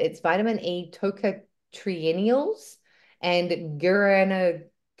likely, but it's vitamin E tocotrienols and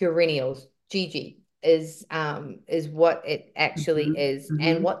guaranoguarenials, GG is what it actually is.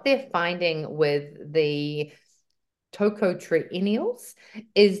 And what they're finding with the tocotrienols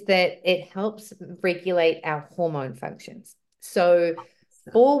is that it helps regulate our hormone functions. So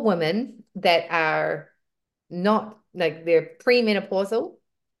for women that are not, like, they're premenopausal,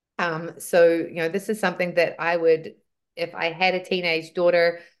 so this is something that I would, if I had a teenage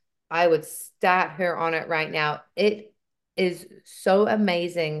daughter, I would start her on it right now. It is so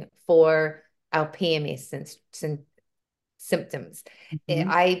amazing for our PMS symptoms.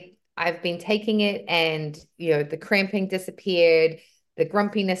 I've been taking it, and the cramping disappeared, the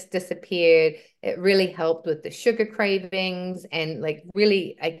grumpiness disappeared. It really helped with the sugar cravings, and like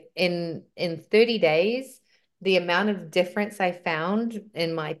really, in 30 days, the amount of difference I found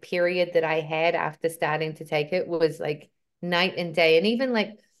in my period that I had after starting to take it was like night and day. And even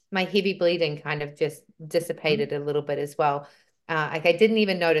like my heavy bleeding kind of just dissipated a little bit as well. Like I didn't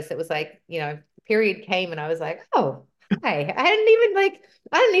even notice. It was like, period came, and I was like, oh, hi. I didn't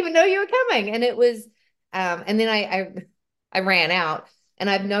even know you were coming. And it was, and then I ran out. And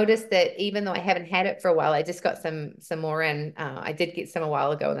I've noticed that even though I haven't had it for a while, I just got some more in. I did get some a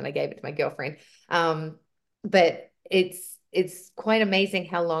while ago, and then I gave it to my girlfriend. But it's quite amazing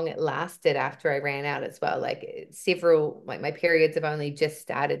how long it lasted after I ran out as well. Like my periods have only just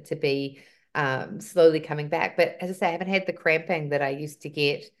started to be slowly coming back. But as I say, I haven't had the cramping that I used to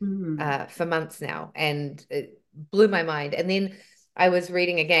get for months now, and it blew my mind. And then I was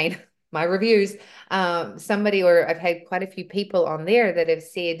reading again my reviews. I've had quite a few people on there that have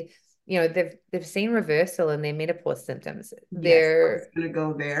said, they've seen reversal in their menopause symptoms. Yes, I was going to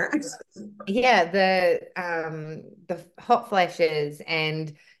go there. Yeah, the hot flashes,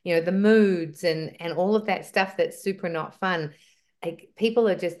 and the moods, and all of that stuff that's super not fun. Like, people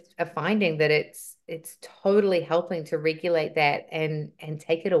are finding that it's totally helping to regulate that and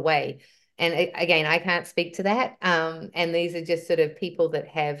take it away. And again, I can't speak to that. And these are just sort of people that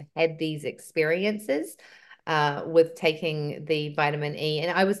have had these experiences. with taking the vitamin E.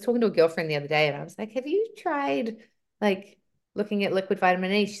 And I was talking to a girlfriend the other day and I was like, have you tried like looking at liquid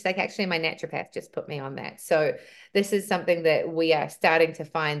vitamin E? She's like, actually, my naturopath just put me on that. So this is something that we are starting to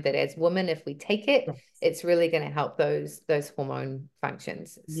find that as women, if we take it, it's really going to help those hormone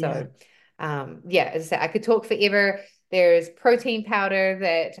functions. Yeah. So yeah, as I said, I could talk forever. There's protein powder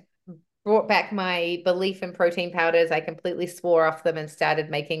that brought back my belief in protein powders. I completely swore off them and started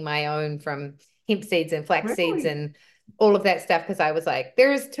making my own from hemp seeds and flax seeds Really? and all of that stuff because I was like,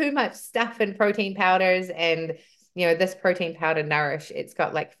 there's too much stuff in protein powders. And, this protein powder Nourish, it's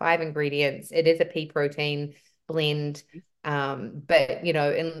got like 5 ingredients. It is a pea protein blend. But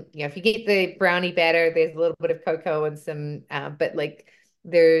if you get the brownie batter, there's a little bit of cocoa and some, but like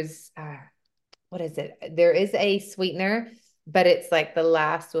there's, what is it? There is a sweetener, but it's like the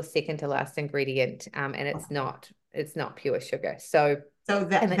last or second to last ingredient, and it's not pure sugar. So, So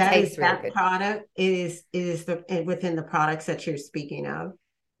and that it that is tastes really that good. product is the within the products that you're speaking of.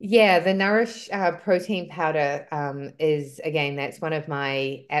 Yeah, the Nourish protein powder is again that's one of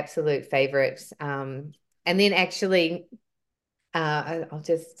my absolute favorites. And then actually, I'll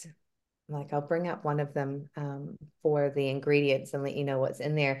just I'll bring up one of them for the ingredients and let you know what's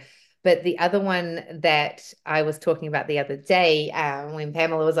in there. But the other one that I was talking about the other day, when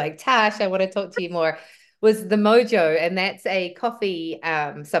Pamela was like, Tash, I want to talk to you more, was the Mojo, and that's a coffee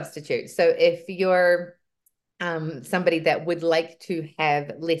substitute. So if you're somebody that would like to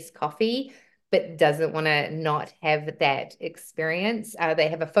have less coffee but doesn't want to not have that experience, they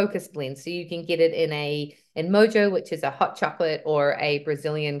have a focus blend, so you can get it in Mojo, which is a hot chocolate or a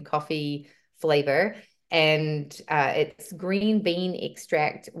Brazilian coffee flavor, and it's green bean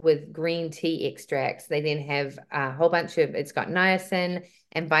extract with green tea extracts. They then have a whole bunch of, it's got niacin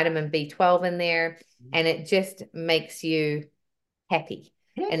and vitamin B12 in there, and it just makes you happy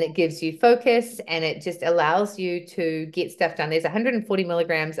and it gives you focus and it just allows you to get stuff done. There's 140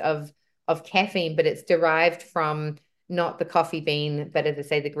 milligrams of caffeine, but it's derived from not the coffee bean, but as I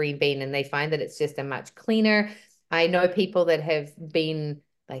say, the green bean. And they find that it's just a much cleaner. I know people that have been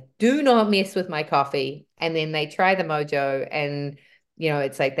like, do not mess with my coffee. And then they try the Mojo and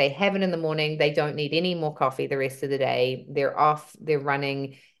it's like they have it in the morning. They don't need any more coffee the rest of the day. They're off, they're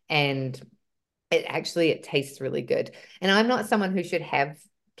running, and it tastes really good. And I'm not someone who should have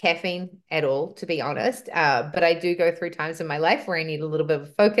caffeine at all, to be honest. But I do go through times in my life where I need a little bit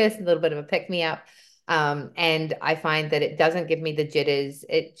of focus, a little bit of a pick me up. And I find that it doesn't give me the jitters.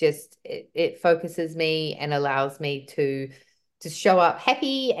 It focuses me and allows me to show up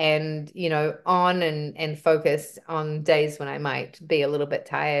happy and on and focus on days when I might be a little bit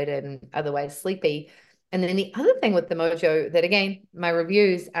tired and otherwise sleepy. And then the other thing with the Mojo that again, my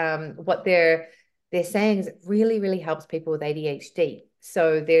reviews, what they're saying is it really, really helps people with ADHD.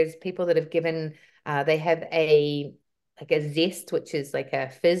 So there's people that have given, they have like a zest, which is like a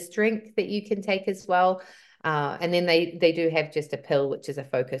fizz drink that you can take as well. And then they do have just a pill, which is a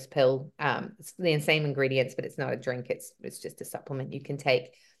focus pill. It's the same ingredients, but it's not a drink. It's just a supplement you can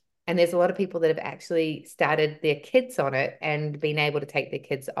take. And there's a lot of people that have actually started their kids on it and been able to take their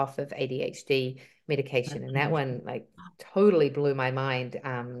kids off of ADHD medication. And that one like totally blew my mind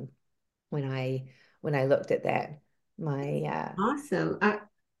when I looked at that. My Awesome.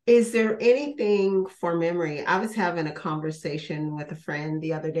 Is there anything for memory? I was having a conversation with a friend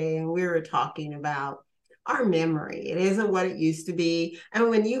the other day, and we were talking about our memory. It isn't what it used to be. And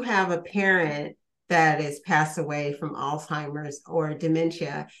when you have a parent that is passed away from Alzheimer's or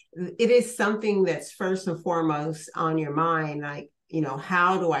dementia, it is something that's first and foremost on your mind. Like,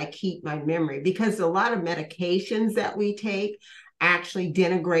 how do I keep my memory? Because a lot of medications that we take actually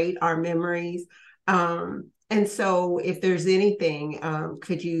denigrate our memories. And so if there's anything,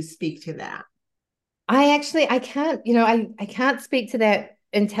 could you speak to that? I can't, I can't speak to that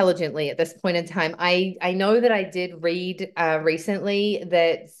intelligently at this point in time. I know that I did read recently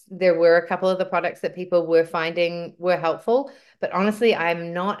that there were a couple of the products that people were finding were helpful, but honestly,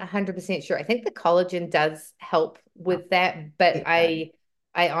 I'm not 100% sure. I think the collagen does help with that, but It does.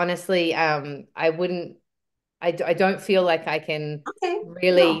 I honestly I wouldn't I don't feel like I can Okay. No,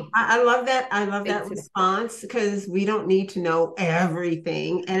 really I love that. I love speak that to that. response because we don't need to know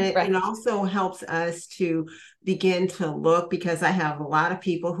everything. And it Right. also helps us to begin to look because I have a lot of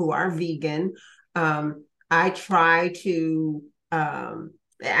people who are vegan. I try to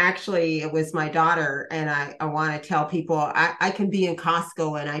actually it was my daughter and I want to tell people I can be in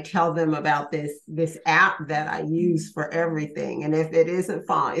Costco and I tell them about this app that I use for everything. And if it isn't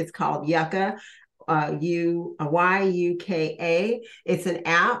fun, it's called Yucca YUKA. It's an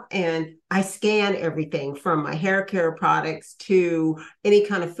app, and I scan everything from my hair care products to any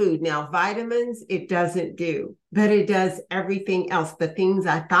kind of food. Now, vitamins, it doesn't do, but it does everything else. The things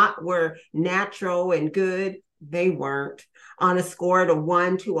I thought were natural and good, they weren't. On a score of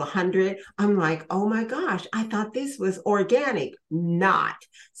 1 to 100, I'm like, oh my gosh, I thought this was organic. Not.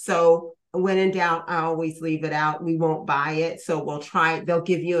 So when in doubt, I always leave it out. We won't buy it. So we'll try it. They'll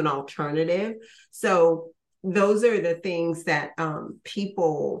give you an alternative. So those are the things that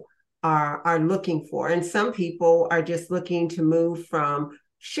people are looking for. And some people are just looking to move from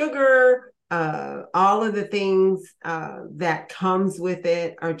sugar, all of the things that comes with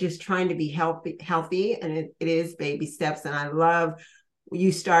it, are just trying to be healthy, and it is baby steps. And I love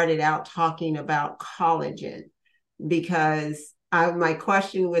you started out talking about collagen, because my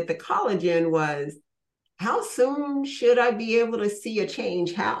question with the collagen was, how soon should I be able to see a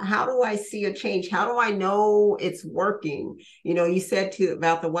change? How do I see a change? How do I know it's working? You said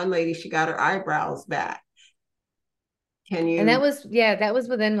about the one lady, she got her eyebrows back. Can And you? that was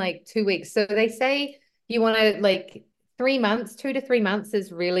within like 2 weeks. So they say you want to like 3 months, 2 to 3 months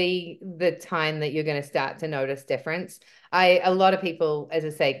is really the time that you're going to start to notice difference. A lot of people, as I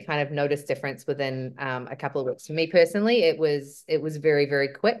say, kind of notice difference within a couple of weeks. For me personally, it was very, very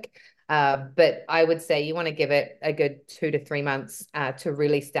quick. But I would say you want to give it a good 2 to 3 months to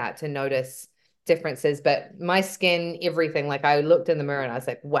really start to notice differences. But my skin, everything, like I looked in the mirror and I was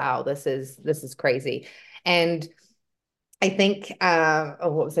like, wow, this is crazy. And I think, what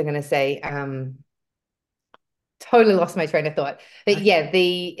was I going to say? Totally lost my train of thought. But yeah,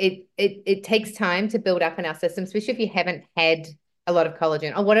 it takes time to build up in our system, especially if you haven't had a lot of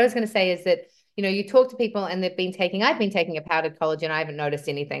collagen. Oh, what I was going to say is that, you talk to people and I've been taking a powdered collagen. I haven't noticed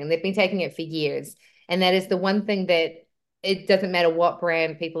anything, and they've been taking it for years. And that is the one thing that it doesn't matter what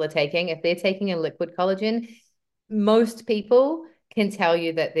brand people are taking. If they're taking a liquid collagen, most people can tell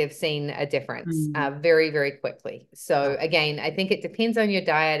you that they've seen a difference very, very quickly. So again, I think it depends on your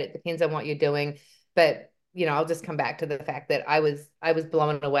diet. It depends on what you're doing. But, I'll just come back to the fact that I was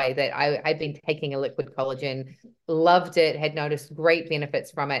blown away that I'd been taking a liquid collagen, loved it, had noticed great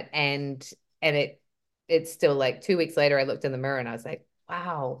benefits from it. And it's still like 2 weeks later, I looked in the mirror and I was like,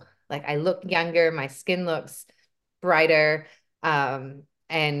 wow, like I look younger, my skin looks brighter.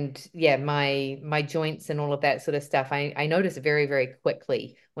 And yeah, my joints and all of that sort of stuff, I noticed very, very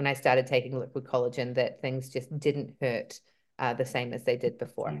quickly when I started taking liquid collagen that things just didn't hurt the same as they did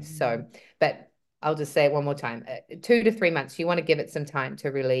before. So, but I'll just say it one more time, 2 to 3 months, you want to give it some time to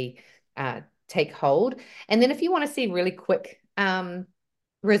really take hold. And then if you want to see really quick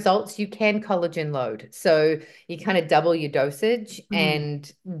results, you can collagen load. So you kind of double your dosage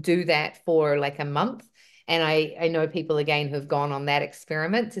and do that for like a month. And I know people again who've gone on that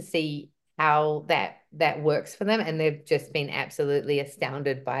experiment to see how that works for them, and they've just been absolutely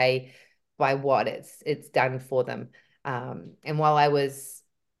astounded by what it's done for them. And while I was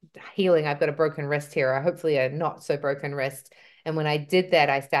healing, I've got a broken wrist here, or hopefully a not so broken wrist. And when I did that,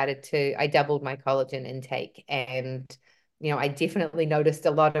 I doubled my collagen intake, and I definitely noticed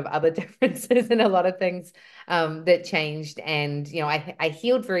a lot of other differences and a lot of things that changed. And I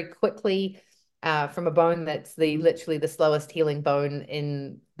healed very quickly from a bone that's literally the slowest healing bone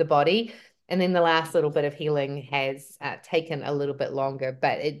in the body. And then the last little bit of healing has taken a little bit longer,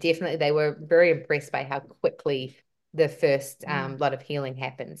 but they were very impressed by how quickly the first lot of healing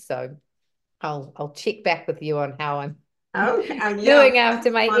happened. So I'll check back with you on how I'm Okay. Yeah, doing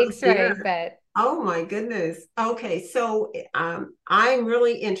after my x-ray, but oh my goodness. Okay, so I'm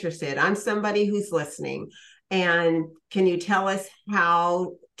really interested. I'm somebody who's listening. And can you tell us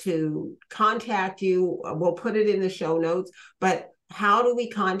how to contact you? We'll put it in the show notes, but how do we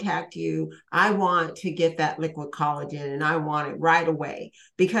contact you? I want to get that liquid collagen and I want it right away,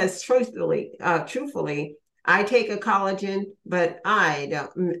 because truthfully, I take a collagen, but I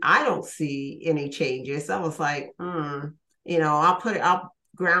don't see any changes. I was like, I'll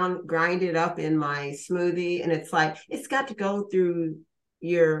grind it up in my smoothie, and it's like it's got to go through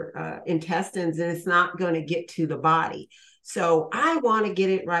your intestines, and it's not going to get to the body. So I want to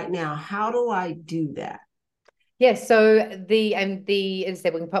get it right now. How do I do that? yeah, so as I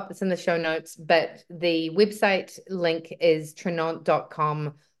said, we can pop this in the show notes, but the website link is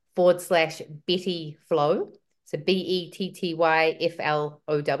trinont.com/Betty Flow. So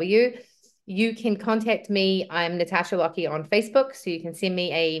BETTYFLOW. You can contact me. I'm Natasha Lockey on Facebook, so you can send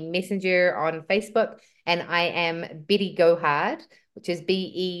me a messenger on Facebook, and I am Betty Gohard, which is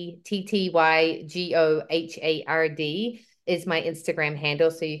BETTYGOHARD is my Instagram handle.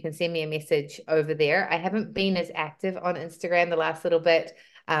 So you can send me a message over there. I haven't been as active on Instagram the last little bit.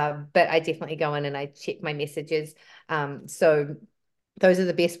 But I definitely go in and I check my messages. So those are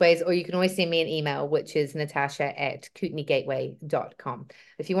the best ways, or you can always send me an email, which is natasha@kootenaygateway.com.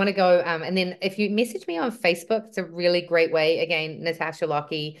 If you want to go, and then if you message me on Facebook, it's a really great way. Again, Natasha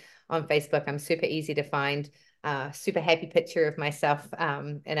Lockey on Facebook. I'm super easy to find. Super happy picture of myself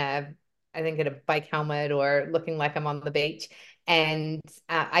in I think in a bike helmet or looking like I'm on the beach. And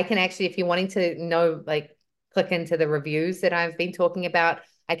I can actually, if you're wanting to know, like click into the reviews that I've been talking about,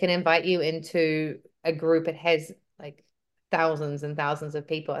 I can invite you into a group. It has like thousands and thousands of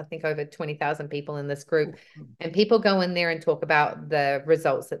people. I think over 20,000 people in this group. And people go in there and talk about the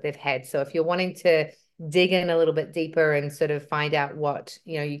results that they've had. So if you're wanting to dig in a little bit deeper and sort of find out what,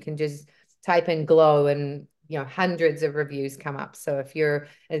 you can just type in glow and, hundreds of reviews come up. So if you're,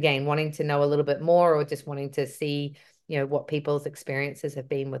 again, wanting to know a little bit more or just wanting to see, what people's experiences have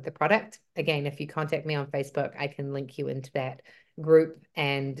been with the product, again, if you contact me on Facebook, I can link you into that group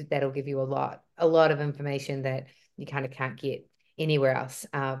and that'll give you a lot of information that you kind of can't get anywhere else.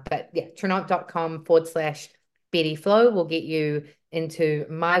 But yeah, Tranont.com/Betty Flo will get you into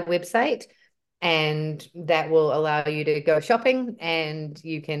my website, and that will allow you to go shopping and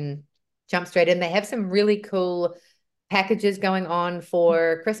you can jump straight in. They have some really cool packages going on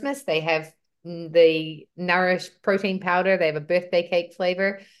for Christmas. They have the Nourish protein powder. They have a birthday cake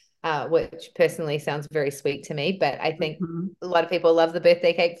flavor, which personally sounds very sweet to me, but I think a lot of people love the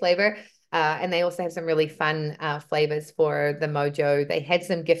birthday cake flavor. And they also have some really fun flavors for the Mojo. They had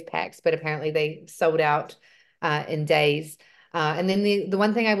some gift packs, but apparently they sold out in days. And then the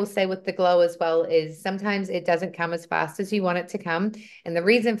one thing I will say with the glow as well is sometimes it doesn't come as fast as you want it to come. And the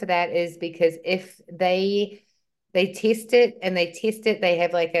reason for that is because if they test it and they test it, they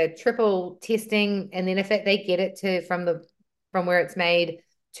have like a triple testing. And then if they get it from where it's made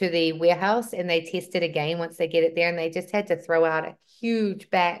to the warehouse and they test it again once they get it there, and they just had to throw out a huge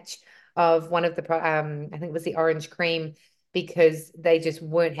batch of one of the I think it was the orange cream, because they just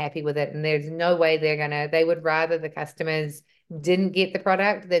weren't happy with it. And there's no way they would rather the customers didn't get the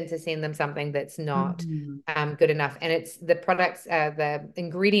product than to send them something that's not good enough. And it's the products, the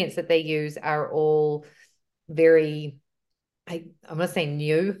ingredients that they use are all very, I'm gonna say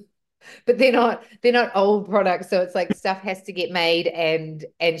new, but they're not old products. So it's like stuff has to get made and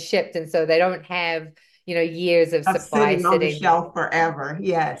shipped. And so they don't have, years of Of supply sitting on the sitting. shelf forever.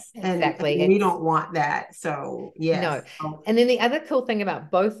 Yes. And Exactly. we don't want that. So yes. No. And then the other cool thing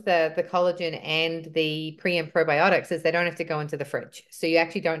about both the collagen and the pre and probiotics is they don't have to go into the fridge. So you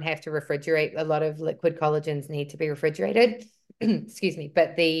actually don't have to refrigerate. A lot of liquid collagens need to be refrigerated. Excuse me.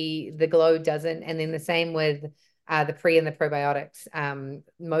 But the glow doesn't. And then the same with the pre and the probiotics.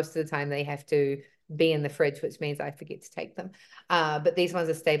 Most of the time they have to be in the fridge, which means I forget to take them. But these ones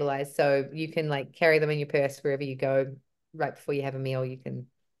are stabilized. So you can like carry them in your purse wherever you go. Right before you have a meal, you can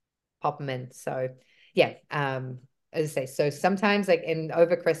pop them in. So yeah, as I say, so sometimes like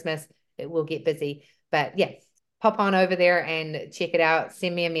over Christmas it will get busy, but yeah, pop on over there and check it out.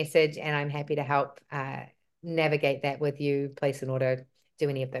 Send me a message, and I'm happy to help navigate that with you. Place an order, do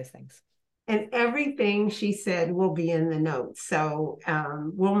any of those things. And everything she said will be in the notes. So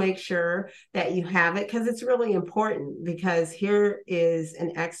we'll make sure that you have it, because it's really important, because here is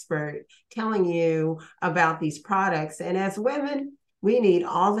an expert telling you about these products. And as women, we need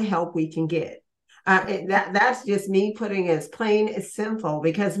all the help we can get. That's just me putting it as plain as simple,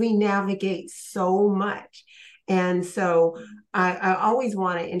 because we navigate so much. And so I always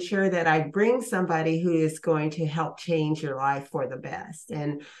want to ensure that I bring somebody who is going to help change your life for the best.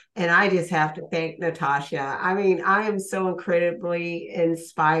 And I just have to thank Natasha. I mean, I am so incredibly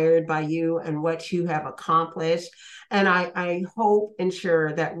inspired by you and what you have accomplished. And I hope and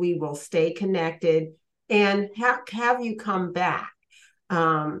sure that we will stay connected and have you come back.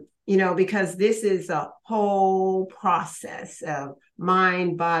 Because this is a whole process of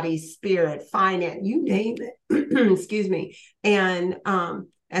mind, body, spirit, finance, you name it. Excuse me. And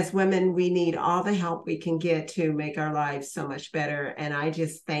as women, we need all the help we can get to make our lives so much better. And I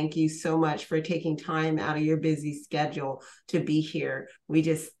just thank you so much for taking time out of your busy schedule to be here. We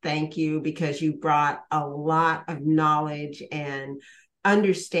just thank you, because you brought a lot of knowledge and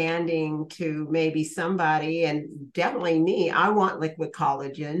understanding to maybe somebody, and definitely me. I want liquid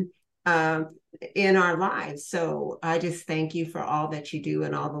collagen in our lives. So I just thank you for all that you do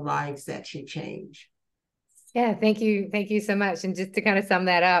and all the lives that you change. Yeah, thank you. Thank you so much. And just to kind of sum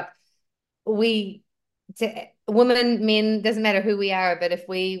that up, women, men, doesn't matter who we are, but if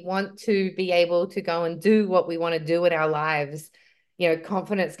we want to be able to go and do what we want to do in our lives,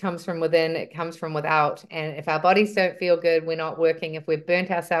 confidence comes from within, it comes from without. And if our bodies don't feel good, we're not working. If we've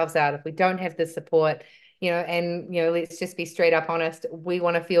burnt ourselves out, if we don't have the support, and let's just be straight up honest. We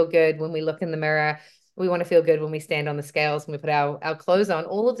want to feel good when we look in the mirror. We want to feel good when we stand on the scales, when we put our clothes on.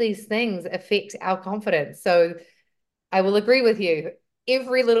 All of these things affect our confidence. So I will agree with you.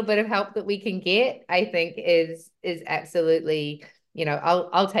 Every little bit of help that we can get, I think is absolutely,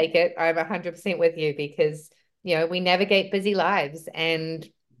 I'll take it. I'm 100% with you because, we navigate busy lives, and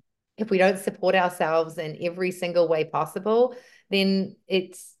if we don't support ourselves in every single way possible, then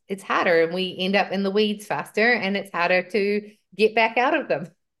it's harder and we end up in the weeds faster, and it's harder to get back out of them.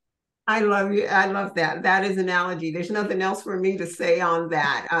 I love you. I love that. That is analogy. There's nothing else for me to say on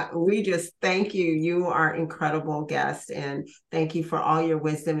that. We just thank you. You are incredible guest, and thank you for all your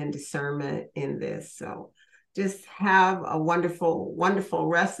wisdom and discernment in this. So just have a wonderful, wonderful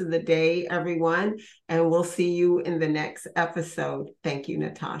rest of the day, everyone. And we'll see you in the next episode. Thank you,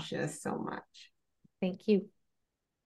 Natasha, so much. Thank you.